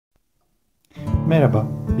Merhaba,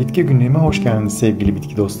 bitki günlüğüme hoş geldiniz sevgili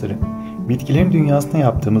bitki dostları. Bitkilerin dünyasına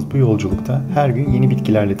yaptığımız bu yolculukta her gün yeni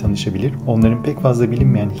bitkilerle tanışabilir, onların pek fazla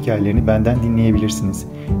bilinmeyen hikayelerini benden dinleyebilirsiniz.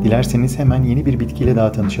 Dilerseniz hemen yeni bir bitkiyle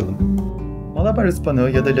daha tanışalım. Malabar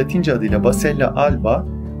ıspanağı ya da Latince adıyla Basella alba,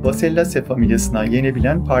 Basellaceae familyasına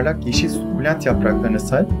yenebilen parlak yeşil sukulent yapraklarına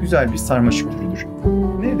sahip güzel bir sarmaşık türüdür.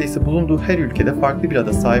 Neredeyse bulunduğu her ülkede farklı bir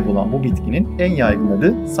ada sahip olan bu bitkinin en yaygın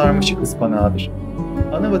adı sarmaşık ıspanağıdır.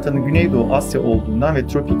 Anavatanı Güneydoğu Asya olduğundan ve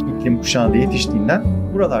tropik iklim kuşağında yetiştiğinden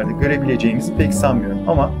buralarda görebileceğimizi pek sanmıyorum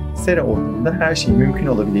ama sera ortamında her şeyin mümkün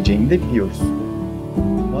olabileceğini de biliyoruz.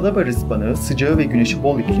 Malabar ıspanağı sıcağı ve güneşi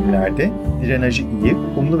bol iklimlerde, drenajı iyi,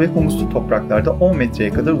 kumlu ve humuslu topraklarda 10 metreye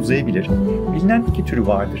kadar uzayabilir. Bilinen iki türü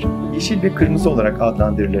vardır. Yeşil ve kırmızı olarak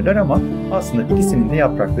adlandırılırlar ama aslında ikisinin de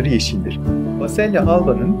yaprakları yeşildir. Basella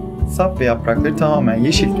alba'nın sap ve yaprakları tamamen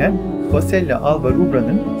yeşilken, Basella alba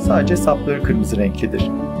rubra'nın sadece sapları kırmızı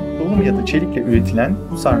renklidir. Tohum ya da çelikle üretilen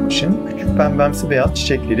bu sarmaşığın küçük pembemsi beyaz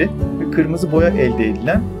çiçekleri ve kırmızı boya elde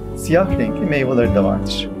edilen siyah renkli meyveleri de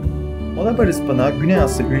vardır. Malabar ıspanağı Güney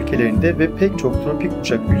Asya ülkelerinde ve pek çok tropik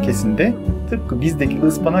kuşak ülkesinde tıpkı bizdeki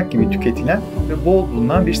ıspanak gibi tüketilen ve bol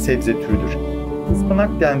bulunan bir sebze türüdür. Ispanak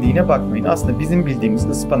dendiğine bakmayın, aslında bizim bildiğimiz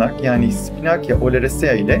ıspanak yani Spinacia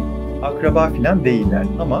oleracea ile akraba filan değiller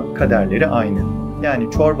ama kaderleri aynı.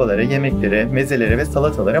 Yani çorbalara, yemeklere, mezelere ve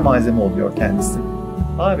salatalara malzeme oluyor kendisi.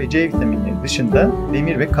 A ve C vitaminleri dışında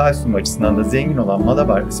demir ve kalsiyum açısından da zengin olan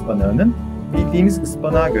Malabar ıspanağının bildiğimiz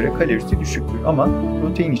ıspanağa göre kalorisi düşüktür ama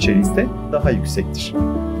protein içeriği ise daha yüksektir.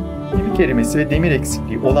 Kemik erimesi ve demir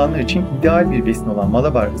eksikliği olanlar için ideal bir besin olan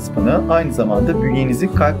Malabar ıspanağı aynı zamanda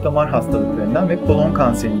bünyenizi kalp damar hastalıklarından ve kolon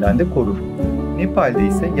kanserinden de korur. Nepal'de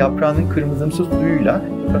ise yaprağının kırmızımsı suyuyla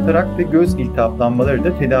katarak ve göz iltihaplanmaları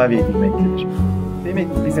da tedavi edilmektedir.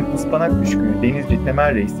 Demek ki bizim ıspanak düşkünü Denizci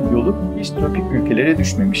Temel Reis'in yolu hiç tropik ülkelere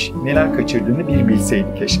düşmemiş. Neler kaçırdığını bir bilseydi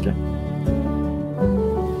keşke.